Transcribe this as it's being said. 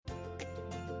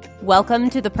Welcome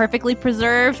to the Perfectly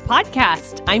Preserved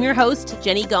podcast. I'm your host,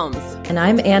 Jenny Gomes. And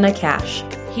I'm Anna Cash.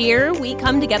 Here we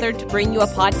come together to bring you a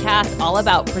podcast all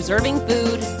about preserving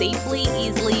food safely,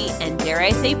 easily, and dare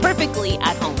I say perfectly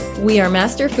at home. We are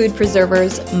master food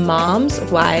preservers, moms,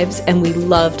 wives, and we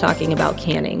love talking about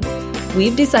canning.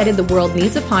 We've decided the world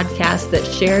needs a podcast that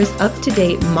shares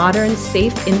up-to-date, modern,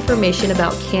 safe information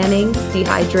about canning,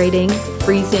 dehydrating,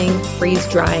 freezing,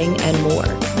 freeze-drying, and more.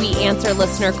 We answer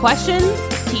listener questions,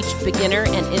 teach beginner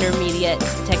and intermediate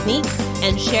techniques,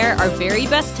 and share our very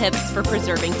best tips for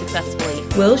preserving successfully.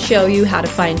 We'll show you how to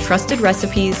find trusted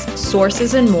recipes,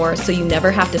 sources, and more so you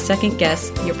never have to second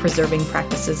guess your preserving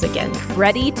practices again.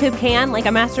 Ready to can like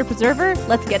a master preserver?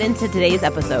 Let's get into today's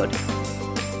episode.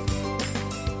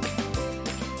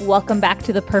 Welcome back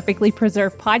to the Perfectly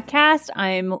Preserved podcast.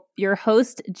 I'm your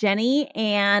host, Jenny,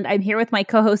 and I'm here with my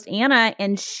co-host, Anna,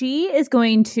 and she is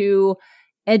going to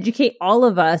educate all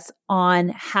of us on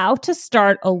how to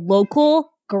start a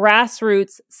local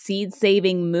grassroots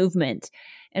seed-saving movement.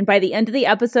 And by the end of the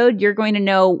episode, you're going to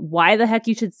know why the heck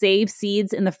you should save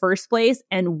seeds in the first place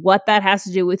and what that has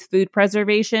to do with food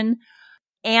preservation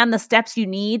and the steps you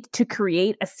need to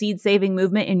create a seed-saving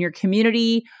movement in your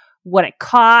community, what it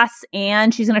costs,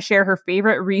 and she's going to share her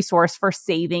favorite resource for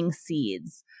saving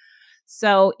seeds.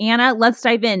 So, Anna, let's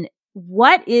dive in.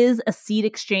 What is a seed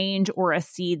exchange or a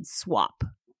seed swap?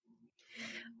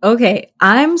 Okay,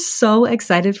 I'm so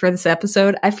excited for this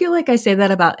episode. I feel like I say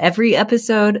that about every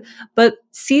episode, but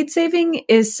seed saving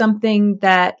is something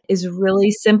that is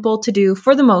really simple to do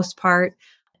for the most part.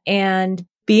 And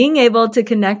being able to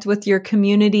connect with your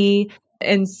community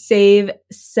and save,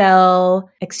 sell,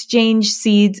 exchange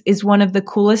seeds is one of the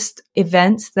coolest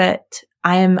events that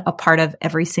I am a part of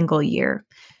every single year.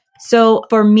 So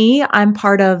for me, I'm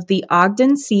part of the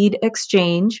Ogden Seed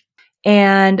Exchange.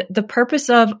 And the purpose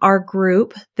of our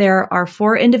group, there are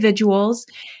 4 individuals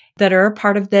that are a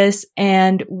part of this.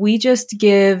 And we just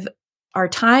give our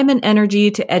time and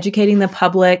energy to educating the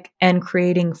public and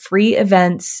creating free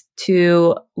events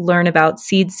to learn about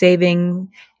seed saving.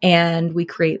 And we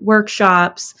create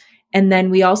workshops. And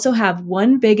then we also have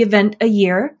one big event a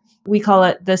year. We call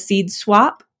it the Seed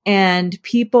Swap. And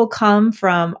people come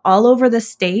from all over the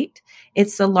state.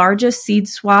 It's the largest seed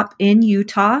swap in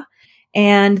Utah.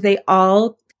 And they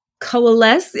all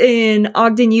coalesce in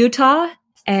Ogden, Utah.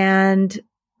 And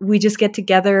we just get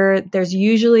together. There's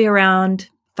usually around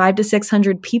 500 to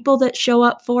 600 people that show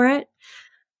up for it.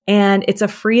 And it's a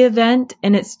free event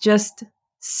and it's just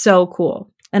so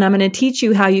cool. And I'm going to teach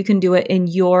you how you can do it in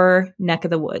your neck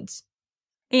of the woods.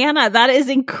 Anna, that is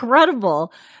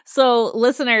incredible. So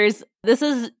listeners, this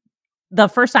is the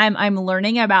first time I'm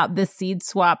learning about this seed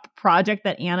swap project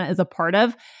that Anna is a part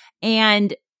of.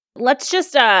 And let's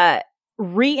just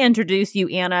reintroduce you,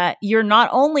 Anna. You're not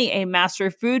only a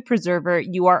master food preserver,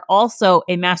 you are also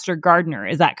a master gardener.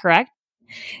 Is that correct?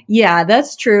 Yeah,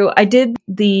 that's true. I did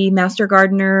the Master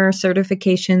Gardener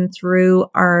certification through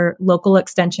our local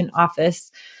extension office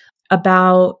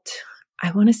about,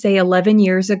 I want to say 11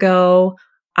 years ago.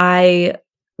 I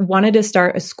wanted to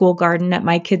start a school garden at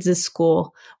my kids'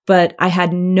 school, but I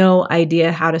had no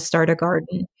idea how to start a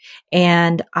garden.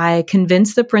 And I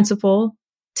convinced the principal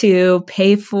to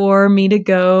pay for me to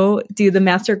go do the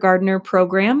Master Gardener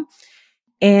program.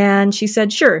 And she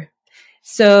said, sure.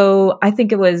 So I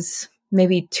think it was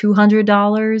maybe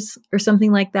 $200 or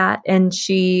something like that. And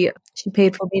she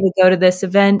paid for me to go to this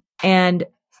event. And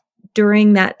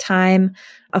during that time,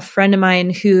 a friend of mine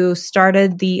who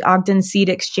started the Ogden Seed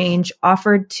Exchange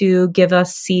offered to give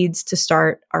us seeds to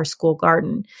start our school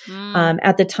garden.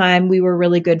 At the time, we were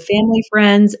really good family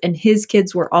friends, and his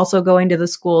kids were also going to the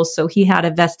school. So he had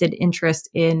a vested interest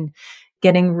in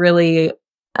getting really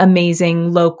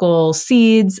amazing local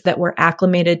seeds that were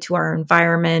acclimated to our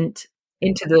environment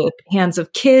into the hands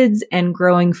of kids and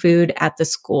growing food at the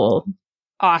school.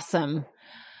 Awesome.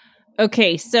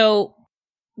 Okay, so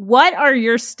what are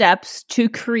your steps to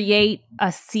create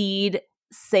a seed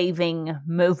saving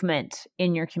movement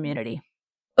in your community?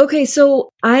 Okay, so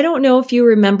I don't know if you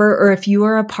remember or if you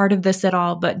are a part of this at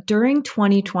all, but during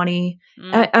 2020,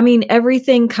 I mean,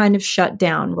 everything kind of shut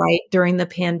down, right, during the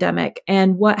pandemic.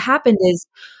 And what happened is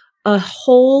a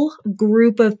whole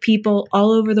group of people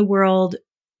all over the world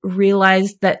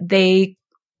realized that they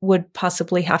would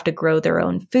possibly have to grow their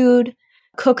own food,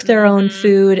 cook their own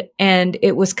food. And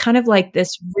it was kind of like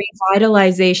this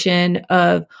revitalization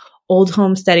of old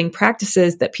homesteading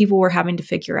practices that people were having to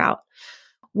figure out.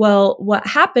 Well, what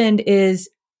happened is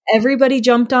everybody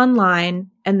jumped online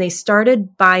and they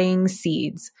started buying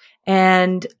seeds.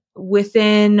 And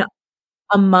within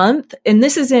a month. And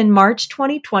this is in March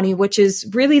 2020, which is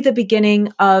really the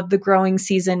beginning of the growing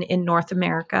season in North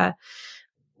America.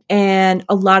 And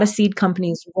a lot of seed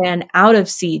companies ran out of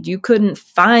seed. You couldn't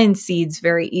find seeds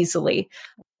very easily.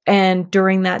 And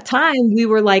during that time, we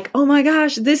were like, oh my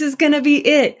gosh, this is going to be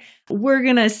it. We're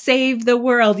going to save the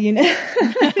world,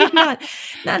 not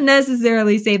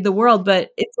necessarily save the world, but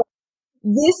it's like,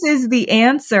 this is the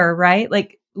answer, right?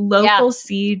 Like local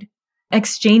seed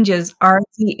exchanges are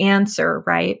the answer,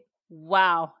 right?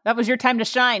 Wow. That was your time to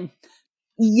shine.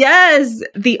 Yes.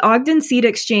 The Ogden Seed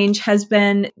Exchange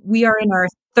we are in our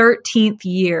 13th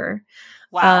year.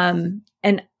 Wow.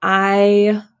 And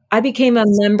I became a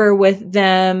member with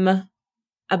them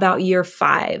about year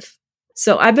 5.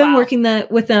 So I've been working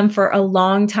with them for a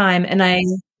long time, and I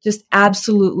just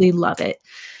absolutely love it.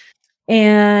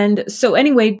 And so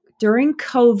anyway, during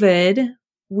COVID,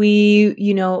 we,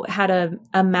 had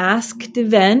a masked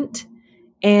event,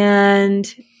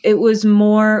 and it was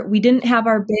we didn't have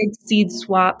our big seed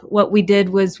swap. What we did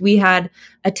was we had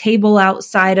a table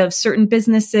outside of certain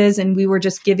businesses, and we were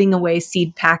just giving away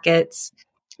seed packets,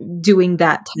 doing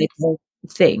that type of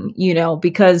thing,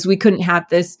 because we couldn't have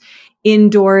this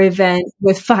indoor event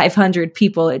with 500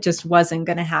 people. It just wasn't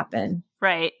going to happen.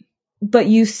 Right. But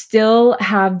you still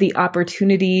have the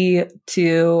opportunity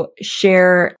to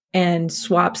share and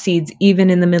swap seeds even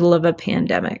in the middle of a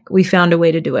pandemic. We found a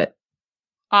way to do it.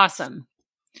 Awesome.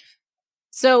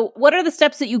 So what are the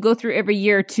steps that you go through every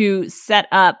year to set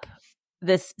up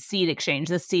this seed exchange,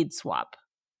 this seed swap?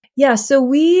 Yeah. So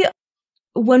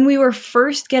when we were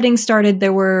first getting started,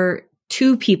 there were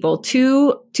two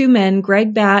men,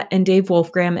 Greg Batt and Dave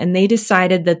Wolfgram, and they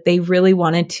decided that they really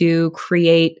wanted to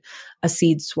create a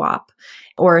seed swap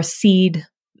or a seed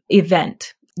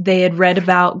event. Greg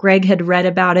had read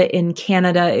about it in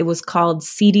Canada. It was called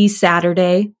Seedy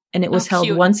Saturday, and it was held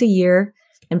once a year,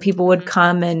 and people would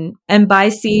come and buy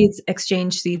seeds,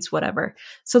 exchange seeds, whatever.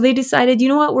 So they decided, you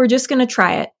know what, we're just going to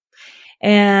try it.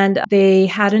 And they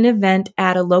had an event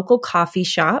at a local coffee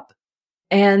shop.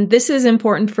 And this is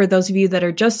important for those of you that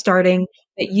are just starting,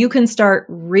 that you can start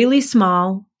really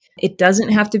small. It doesn't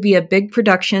have to be a big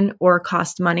production or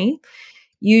cost money.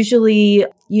 Usually,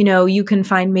 you can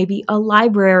find maybe a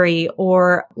library,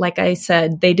 or like I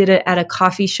said, they did it at a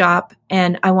coffee shop,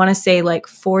 and I want to say like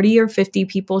 40 or 50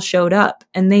 people showed up,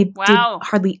 and they did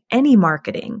hardly any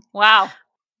marketing. Wow.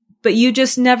 But you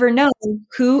just never know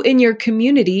who in your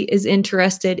community is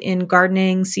interested in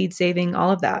gardening, seed saving,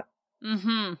 all of that.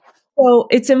 Mm-hmm. So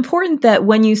it's important that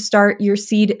when you start your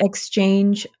seed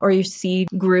exchange or your seed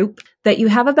group, that you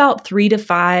have about 3 to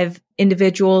 5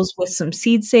 individuals with some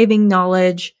seed saving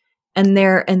knowledge, and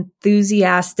they're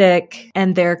enthusiastic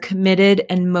and they're committed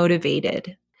and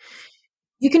motivated.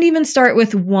 You can even start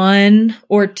with 1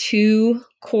 or 2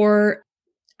 core,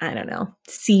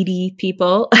 seedy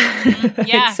people,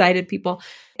 excited people.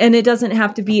 And it doesn't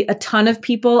have to be a ton of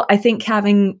people. I think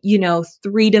having,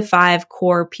 3 to 5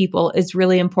 core people is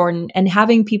really important, and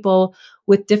having people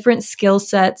with different skill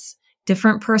sets,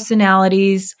 different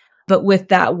personalities, but with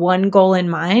that one goal in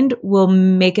mind will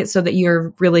make it so that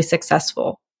you're really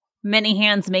successful. Many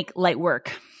hands make light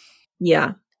work.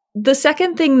 Yeah. The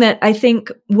second thing that I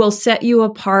think will set you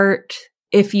apart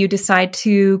if you decide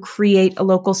to create a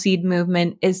local seed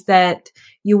movement is that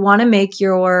you want to make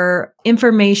your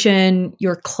information,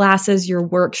 your classes, your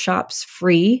workshops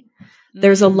free.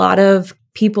 There's a lot of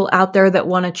people out there that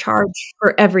want to charge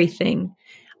for everything.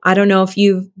 I don't know if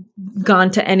you've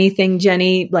gone to anything,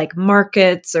 Jenny, like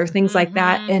markets or things like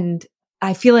that. And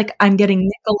I feel like I'm getting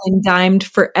nickel and dimed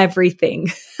for everything.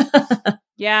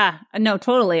 Yeah, no,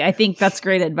 totally. I think that's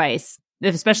great advice,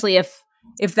 especially if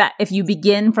you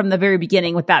begin from the very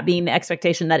beginning with that being the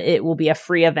expectation that it will be a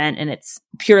free event and it's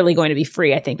purely going to be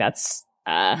free. I think that's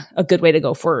a good way to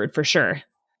go forward for sure.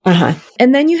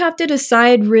 And then you have to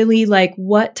decide really like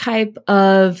what type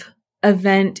of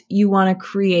event you want to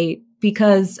create,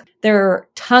 because there are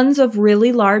tons of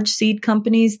really large seed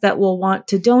companies that will want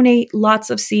to donate lots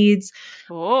of seeds.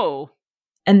 Oh.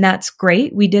 And that's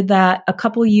great. We did that a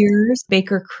couple years.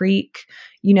 Baker Creek,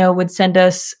 would send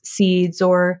us seeds,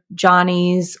 or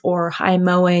Johnny's or High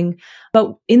Mowing.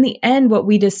 But in the end, what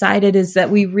we decided is that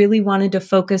we really wanted to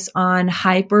focus on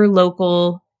hyper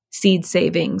local seed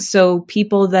saving. So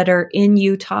people that are in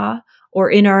Utah or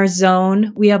in our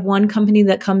zone. We have one company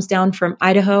that comes down from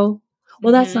Idaho.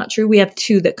 Well, that's not true. We have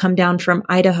 2 that come down from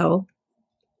Idaho,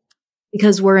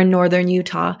 because we're in northern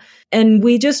Utah. And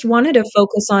we just wanted to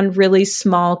focus on really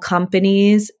small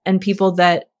companies and people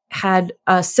that had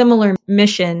a similar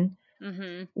mission,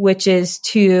 which is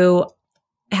to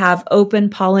have open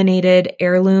pollinated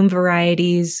heirloom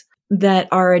varieties that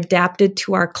are adapted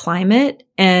to our climate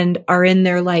and are in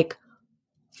their like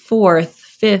fourth,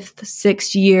 fifth,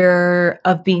 sixth year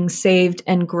of being saved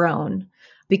and grown,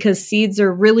 because seeds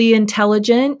are really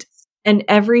intelligent. And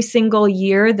every single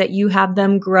year that you have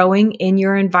them growing in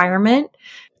your environment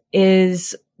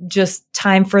is just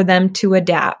time for them to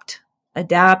adapt.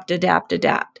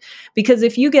 Because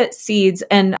if you get seeds,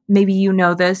 and maybe you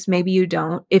know this, maybe you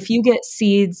don't, if you get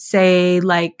seeds, say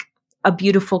like a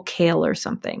beautiful kale or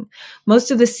something,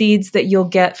 most of the seeds that you'll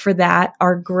get for that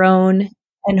are grown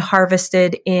and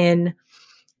harvested in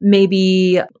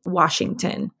maybe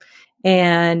Washington.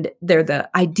 And they're the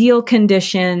ideal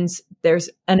conditions. There's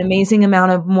an amazing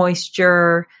amount of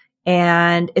moisture,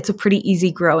 and it's a pretty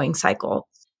easy growing cycle.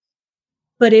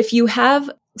 But if you have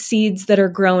seeds that are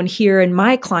grown here in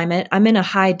my climate, I'm in a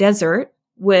high desert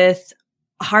with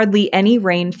hardly any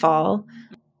rainfall.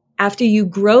 After you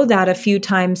grow that a few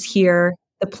times here,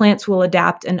 the plants will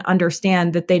adapt and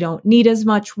understand that they don't need as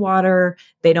much water,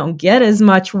 they don't get as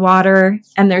much water,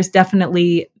 and there's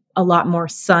definitely a lot more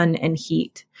sun and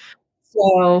heat.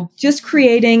 So just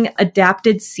creating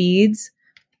adapted seeds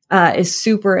is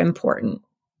super important.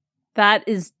 That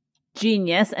is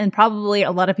genius. And probably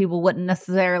a lot of people wouldn't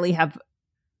necessarily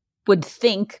would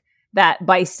think that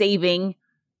by saving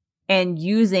and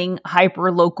using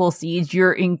hyper local seeds,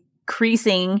 you're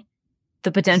increasing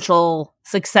the potential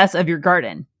success of your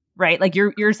garden, right? Like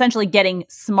you're essentially getting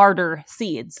smarter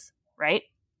seeds, right?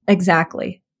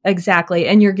 Exactly.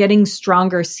 And you're getting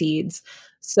stronger seeds.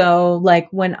 So like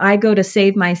when I go to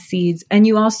save my seeds, and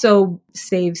you also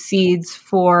save seeds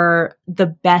for the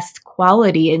best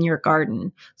quality in your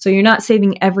garden. So you're not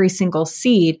saving every single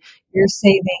seed. You're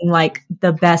saving like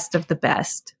the best of the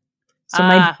best. So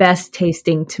my best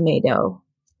tasting tomato,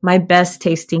 my best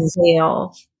tasting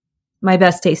kale, my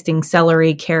best tasting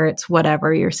celery, carrots,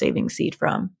 whatever you're saving seed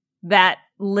from. That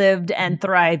lived and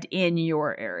thrived in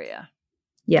your area.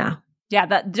 Yeah. Yeah,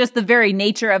 that just the very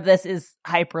nature of this is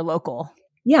hyper local.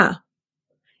 Yeah.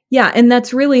 Yeah. And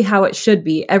that's really how it should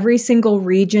be. Every single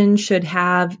region should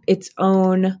have its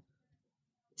own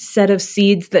set of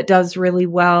seeds that does really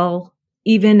well.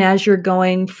 Even as you're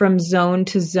going from zone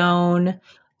to zone,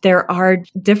 there are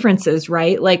differences,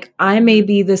 right? Like I may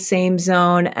be the same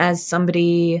zone as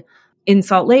somebody in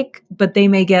Salt Lake, but they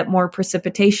may get more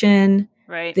precipitation.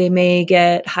 Right. They may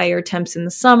get higher temps in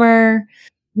the summer.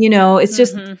 You know, it's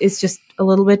just a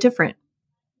little bit different.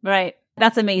 Right.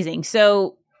 That's amazing.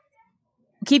 So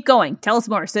keep going. Tell us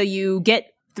more. So you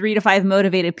get 3 to 5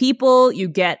 motivated people. You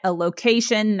get a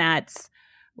location that's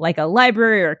like a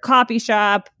library or a coffee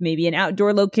shop, maybe an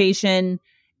outdoor location,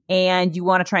 and you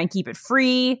want to try and keep it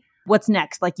free. What's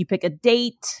next? Like you pick a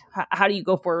date. How do you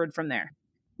go forward from there?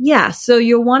 Yeah. So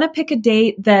you'll want to pick a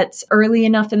date that's early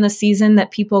enough in the season that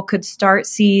people could start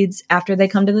seeds after they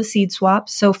come to the seed swap.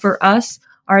 So for us,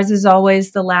 ours is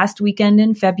always the last weekend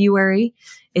in February.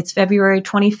 It's February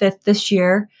 25th this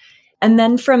year. And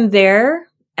then from there,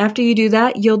 after you do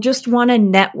that, you'll just want to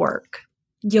network.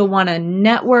 You'll want to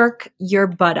network your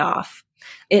butt off.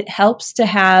 It helps to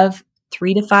have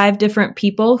 3 to 5 different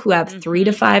people who have 3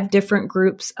 to 5 different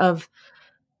groups of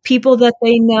people that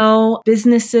they know,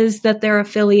 businesses that they're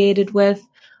affiliated with.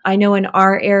 I know in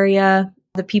our area,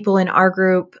 the people in our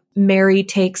group, Mary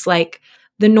takes like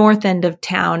the north end of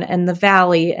town and the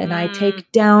valley, and I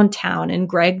take downtown, and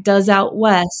Greg does out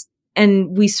west,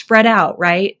 and we spread out,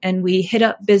 right? And we hit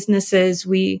up businesses.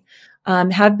 We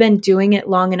have been doing it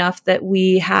long enough that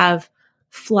we have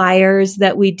flyers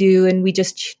that we do, and we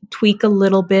just tweak a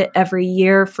little bit every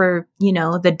year for, you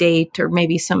know, the date or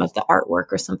maybe some of the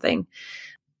artwork or something.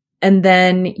 And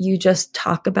then you just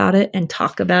talk about it and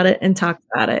talk about it and talk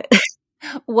about it.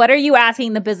 What are you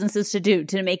asking the businesses to do?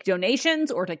 To make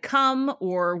donations or to come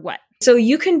or what? So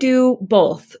you can do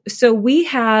both. So we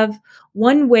have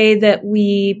one way that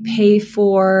we pay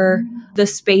for the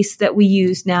space that we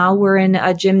use now. We're in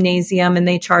a gymnasium and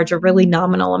they charge a really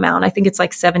nominal amount. I think it's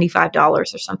like $75 or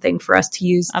something for us to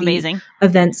use the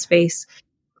event space.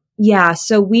 Yeah.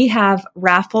 So we have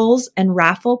raffles and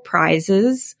raffle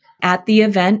prizes at the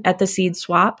event, at the seed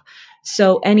swap.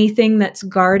 So anything that's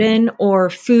garden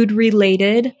or food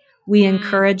related, we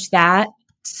encourage that.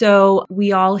 So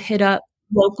we all hit up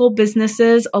local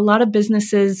businesses. A lot of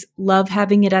businesses love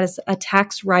having it as a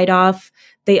tax write-off.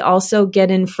 They also get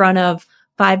in front of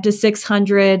 500 to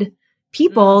 600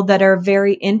 people that are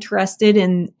very interested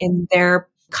in their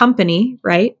company,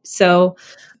 right? So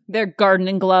they're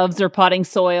gardening gloves or potting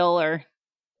soil or,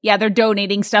 they're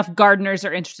donating stuff gardeners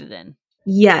are interested in.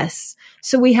 Yes.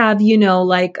 So we have, you know,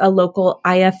 like a local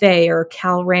IFA or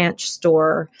Cal Ranch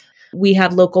store. We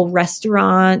have local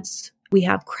restaurants. We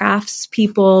have crafts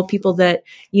people that,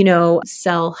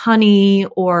 sell honey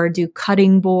or do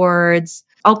cutting boards,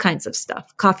 all kinds of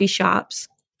stuff, coffee shops.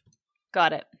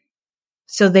 Got it.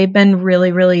 So they've been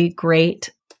really, really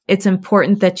great. It's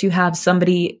important that you have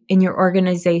somebody in your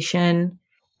organization.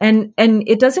 And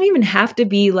it doesn't even have to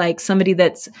be like somebody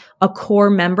that's a core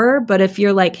member, but if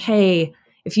you're like, hey,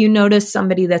 if you notice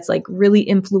somebody that's like really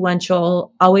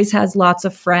influential, always has lots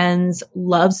of friends,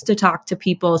 loves to talk to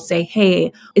people, say,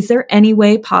 hey, is there any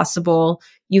way possible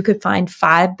you could find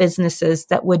 5 businesses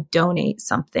that would donate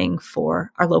something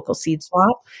for our local seed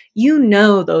swap? You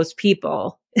know those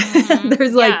people. Mm-hmm.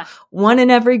 There's like one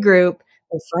in every group.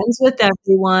 They're friends with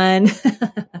everyone.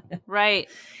 Right.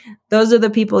 Those are the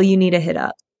people you need to hit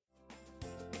up.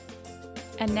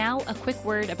 And now a quick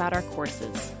word about our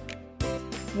courses.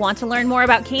 Want to learn more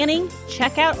about canning?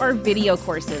 Check out our video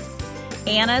courses.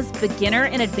 Anna's beginner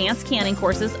and advanced canning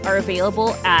courses are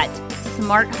available at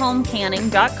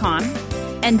smarthomecanning.com.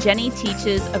 And Jenny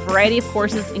teaches a variety of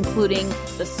courses, including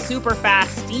the super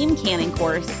fast steam canning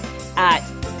course at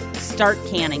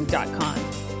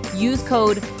startcanning.com. Use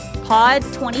code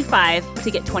POD25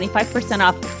 to get 25%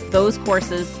 off those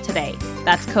courses today.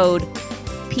 That's code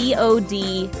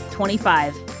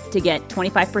POD25 to get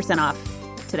 25% off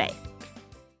today.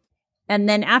 And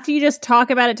then after you just talk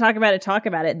about it,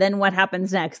 then what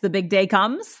happens next? The big day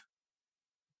comes?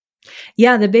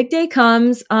 Yeah, the big day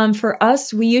comes. For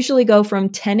us, we usually go from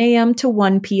 10 a.m. to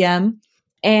 1 p.m.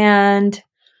 And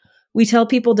we tell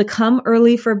people to come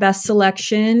early for best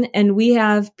selection. And we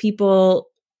have people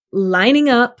lining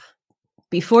up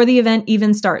before the event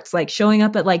even starts, like showing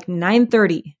up at like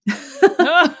 9:30.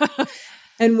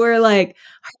 And we're like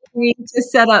hurrying to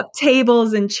set up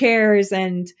tables and chairs.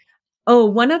 And oh,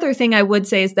 one other thing I would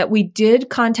say is that we did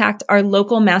contact our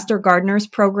local Master Gardeners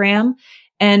program,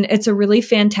 and it's a really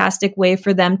fantastic way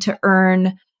for them to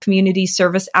earn community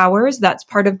service hours. That's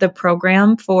part of the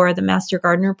program for the Master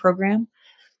Gardener program.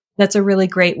 That's a really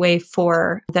great way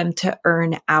for them to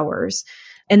earn hours.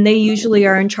 And they usually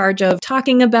are in charge of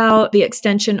talking about the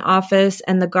extension office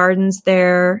and the gardens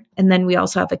there. And then we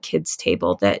also have a kids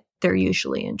table that they're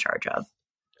usually in charge of.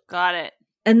 Got it.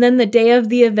 And then the day of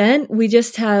the event, we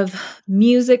just have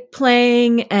music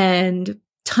playing and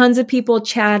tons of people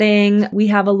chatting. We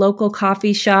have a local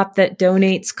coffee shop that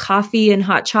donates coffee and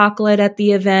hot chocolate at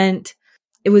the event.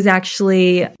 It was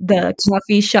actually the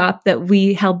coffee shop that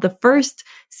we held the first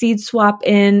seed swap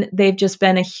in. They've just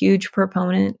been a huge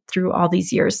proponent through all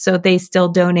these years. So they still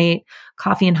donate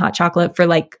coffee and hot chocolate for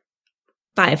like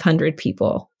 500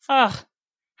 people. Oh,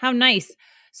 how nice.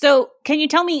 So can you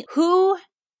tell me who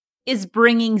is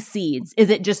bringing seeds? Is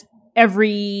it just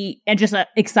an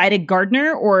excited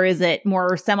gardener, or is it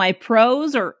more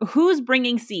semi-pros, or who's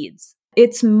bringing seeds?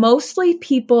 It's mostly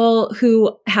people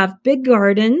who have big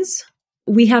gardens.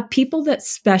 We have people that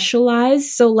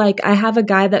specialize. So like I have a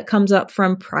guy that comes up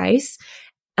from Price,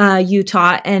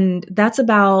 Utah, and that's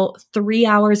about 3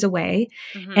 hours away.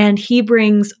 Mm-hmm. And he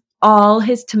brings all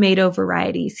his tomato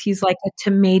varieties. He's like a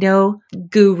tomato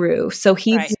guru. So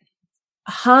he's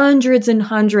hundreds and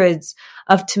hundreds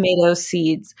of tomato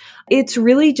seeds. It's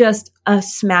really just a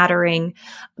smattering.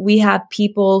 We have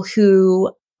people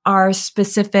who are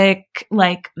specific,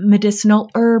 like medicinal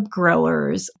herb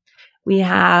growers. We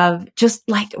have just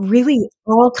like really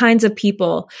all kinds of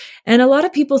people. And a lot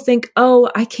of people think, oh,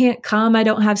 I can't come. I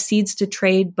don't have seeds to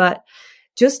trade, but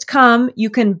just come. You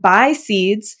can buy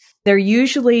seeds. They're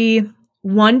usually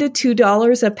 $1 to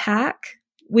 $2 a pack.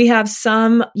 We have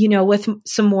some, with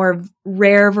some more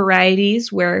rare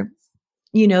varieties where,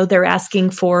 they're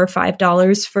asking $4 or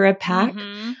 $5 for a pack.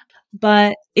 Mm-hmm.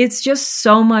 But it's just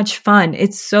so much fun.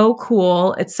 It's so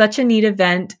cool. It's such a neat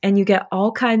event. And you get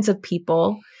all kinds of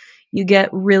people. You get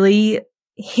really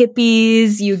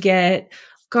hippies. You get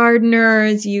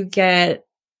gardeners. You get,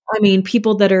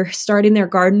 people that are starting their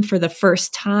garden for the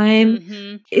first time.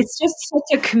 Mm-hmm. It's just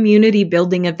such a community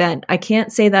building event. I can't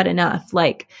say that enough.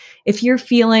 Like, if you're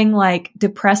feeling like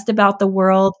depressed about the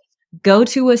world, go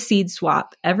to a seed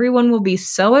swap. Everyone will be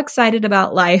so excited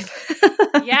about life.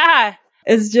 Yeah.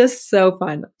 It's just so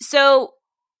fun. So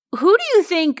who do you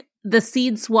think the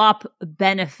seed swap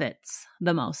benefits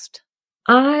the most?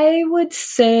 I would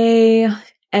say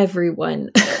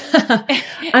everyone.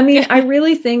 I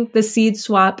really think the seed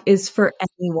swap is for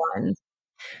anyone.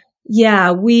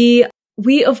 Yeah, we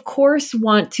of course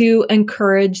want to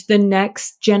encourage the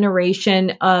next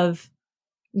generation of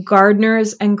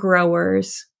gardeners and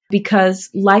growers, because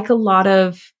like a lot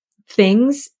of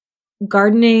things,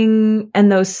 gardening and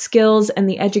those skills and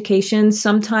the education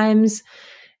sometimes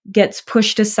gets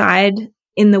pushed aside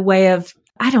in the way of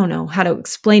I don't know how to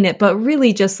explain it, but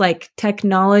really just like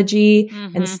technology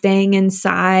and staying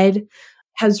inside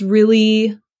has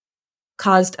really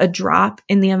caused a drop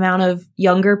in the amount of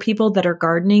younger people that are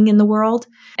gardening in the world.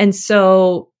 And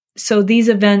so these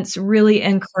events really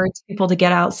encourage people to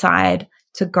get outside,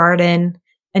 to garden,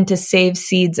 and to save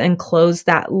seeds and close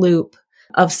that loop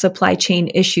of supply chain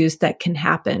issues that can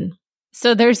happen.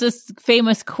 So there's this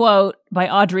famous quote by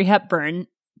Audrey Hepburn,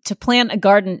 "To plant a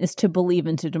garden is to believe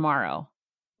into tomorrow,"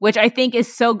 which I think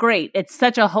is so great. It's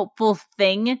such a hopeful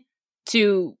thing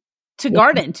to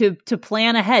garden, to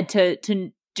plan ahead,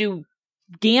 to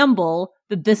gamble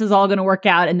that this is all going to work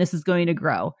out and this is going to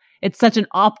grow. It's such an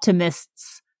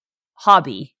optimist's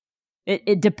hobby.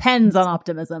 It depends on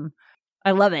optimism.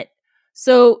 I love it.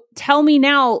 So tell me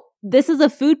now, this is a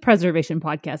food preservation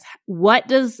podcast. What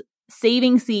does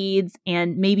saving seeds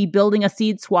and maybe building a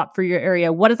seed swap for your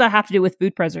area, what does that have to do with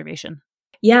food preservation?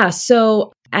 Yeah.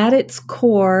 So at its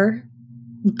core,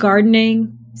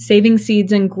 gardening, saving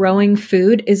seeds, and growing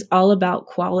food is all about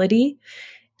quality.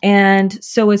 And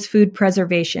so is food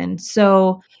preservation.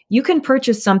 So you can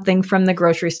purchase something from the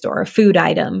grocery store, a food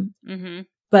item,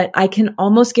 but I can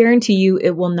almost guarantee you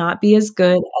it will not be as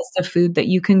good as the food that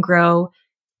you can grow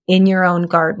in your own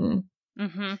garden.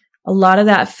 A lot of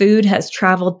that food has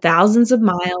traveled thousands of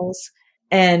miles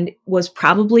and was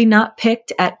probably not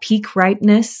picked at peak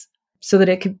ripeness so that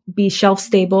it could be shelf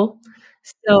stable.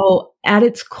 So at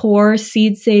its core,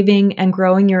 seed saving and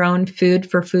growing your own food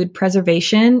for food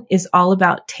preservation is all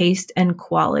about taste and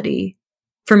quality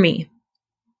for me.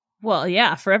 Well,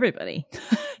 yeah, for everybody.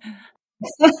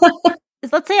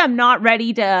 Let's say I'm not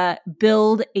ready to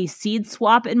build a seed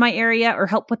swap in my area or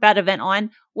help put that event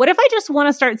on. What if I just want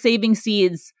to start saving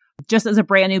seeds just as a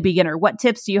brand new beginner? What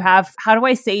tips do you have? How do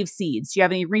I save seeds? Do you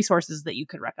have any resources that you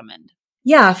could recommend?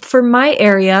 Yeah, for my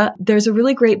area, there's a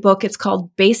really great book. It's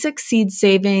called Basic Seed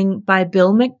Saving by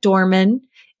Bill McDorman.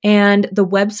 And the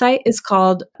website is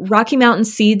called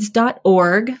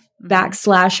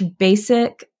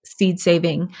RockyMountainSeeds.org/basic seed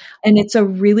saving. And it's a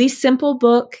really simple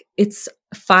book. It's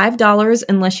 $5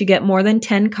 unless you get more than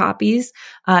 10 copies.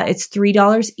 It's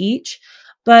 $3 each.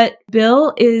 But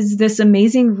Bill is this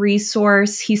amazing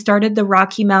resource. He started the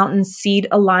Rocky Mountain Seed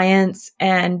Alliance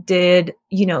and did,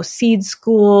 seed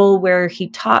school where he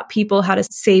taught people how to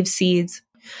save seeds.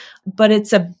 But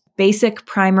it's a basic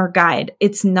primer guide.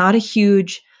 It's not a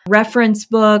huge reference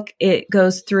book. It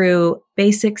goes through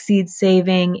basic seed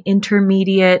saving,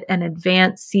 intermediate and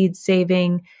advanced seed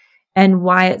saving, and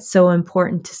why it's so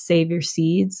important to save your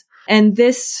seeds. And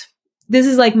this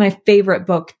is like my favorite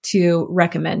book to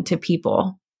recommend to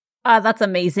people. That's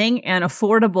amazing and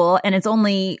affordable. And it's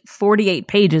only 48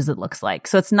 pages, it looks like.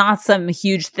 So it's not some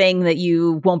huge thing that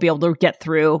you won't be able to get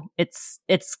through. It's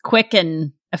quick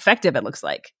and effective, it looks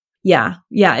like. Yeah,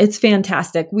 it's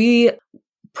fantastic. The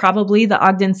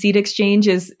Ogden Seed Exchange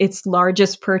is its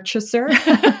largest purchaser.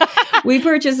 We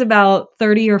purchase about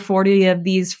 30 or 40 of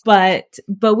these, but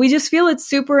we just feel it's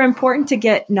super important to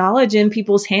get knowledge in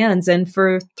people's hands. And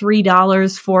for $3,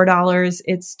 $4,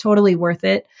 it's totally worth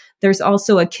it. There's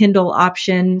also a Kindle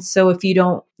option. So if you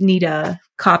don't need a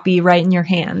copy right in your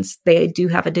hands, they do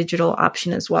have a digital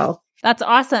option as well. That's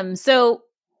awesome. So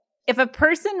if a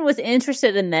person was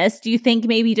interested in this, do you think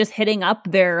maybe just hitting up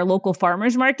their local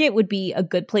farmers market would be a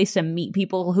good place to meet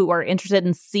people who are interested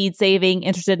in seed saving,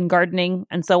 interested in gardening,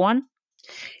 and so on?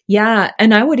 Yeah.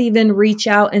 And I would even reach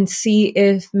out and see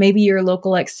if maybe your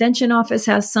local extension office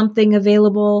has something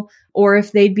available or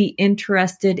if they'd be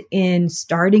interested in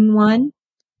starting one.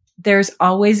 There's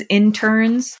always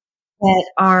interns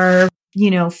that are,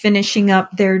 finishing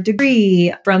up their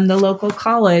degree from the local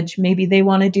college. Maybe they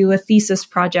want to do a thesis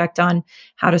project on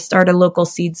how to start a local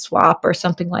seed swap or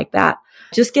something like that.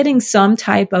 Just getting some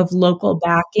type of local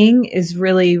backing is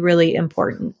really, really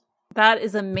important. That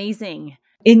is amazing.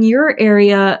 In your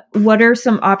area, what are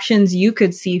some options you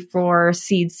could see for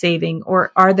seed saving,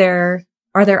 or are there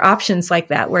options like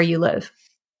that where you live?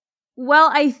 Well,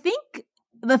 I think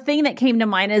the thing that came to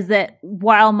mind is that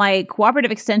while my cooperative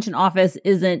extension office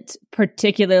isn't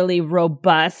particularly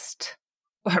robust,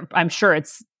 or I'm sure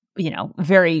it's,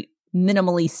 very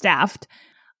minimally staffed,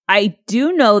 I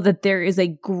do know that there is a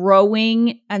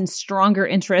growing and stronger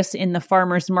interest in the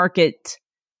farmers market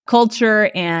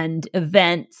culture and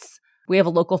events. We have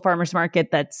a local farmers market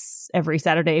that's every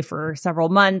Saturday for several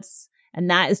months, and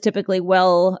that is typically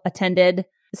well attended.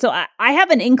 So I have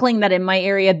an inkling that in my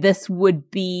area, this would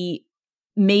be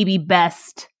maybe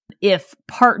best if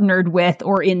partnered with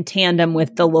or in tandem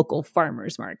with the local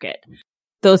farmers market.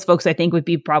 Those folks, I think, would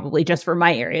be probably just for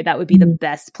my area. That would be the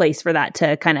best place for that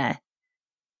to kind of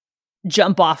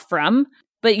jump off from.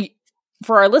 But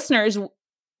for our listeners,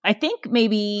 I think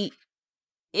maybe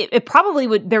it probably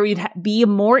would be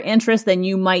more interest than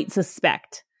you might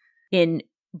suspect in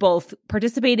both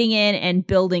participating in and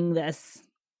building this.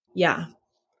 Yeah.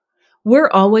 We're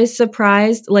always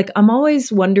surprised. Like, I'm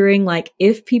always wondering, like,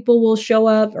 if people will show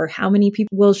up or how many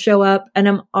people will show up. And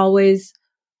I'm always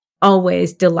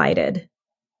delighted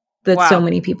that so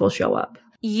many people show up.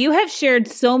 You have shared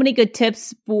so many good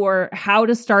tips for how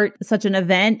to start such an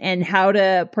event and how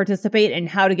to participate and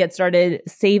how to get started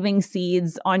saving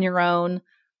seeds on your own.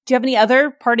 Do you have any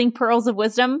other parting pearls of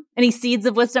wisdom? Any seeds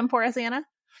of wisdom for us, Anna?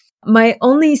 My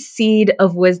only seed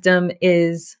of wisdom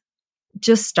is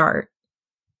just start.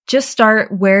 Just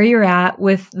start where you're at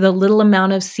with the little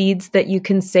amount of seeds that you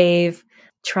can save.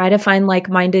 Try to find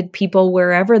like-minded people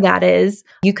wherever that is.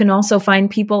 You can also find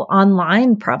people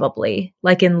online, probably,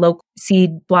 like in local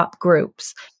seed swap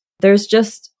groups. There's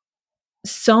just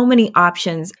so many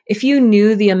options. If you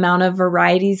knew the amount of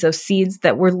varieties of seeds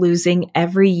that we're losing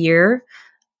every year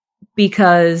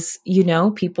because,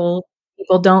 people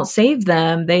don't save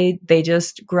them, they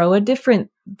just grow a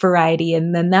different variety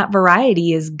and then that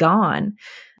variety is gone.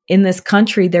 In this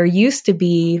country, there used to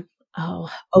be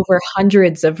over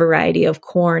hundreds of variety of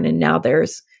corn, and now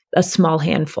there's a small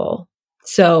handful.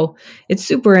 So it's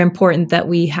super important that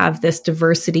we have this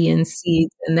diversity in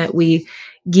seeds and that we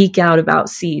geek out about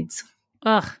seeds.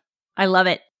 Ugh, I love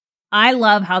it. I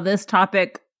love how this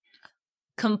topic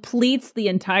completes the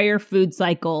entire food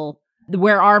cycle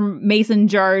where our mason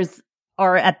jars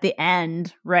are at the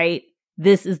end, right?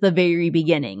 This is the very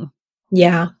beginning.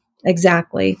 Yeah,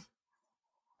 exactly.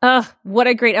 What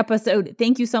a great episode.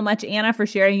 Thank you so much, Anna, for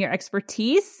sharing your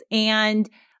expertise. And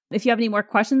if you have any more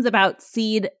questions about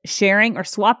seed sharing or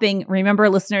swapping, remember,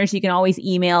 listeners, you can always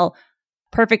email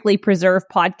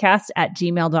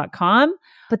perfectlypreservedpodcast@gmail.com.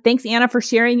 But thanks, Anna, for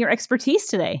sharing your expertise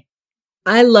today.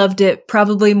 I loved it,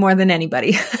 probably more than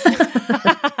anybody.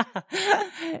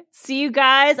 See you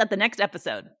guys at the next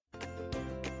episode.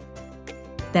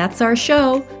 That's our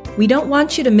show. We don't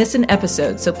want you to miss an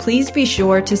episode, so please be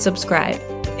sure to subscribe.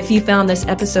 If you found this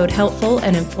episode helpful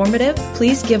and informative,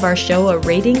 please give our show a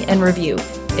rating and review.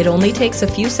 It only takes a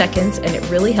few seconds and it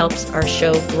really helps our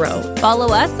show grow.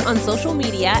 Follow us on social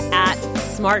media at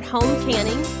Smart Home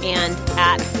Canning and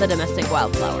at The Domestic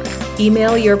Wildflower.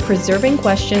 Email your preserving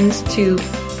questions to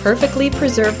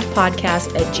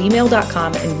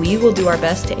perfectlypreservedpodcast@gmail.com and we will do our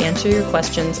best to answer your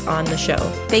questions on the show.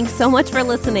 Thanks so much for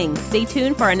listening. Stay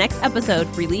tuned for our next episode,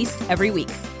 released every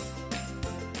week.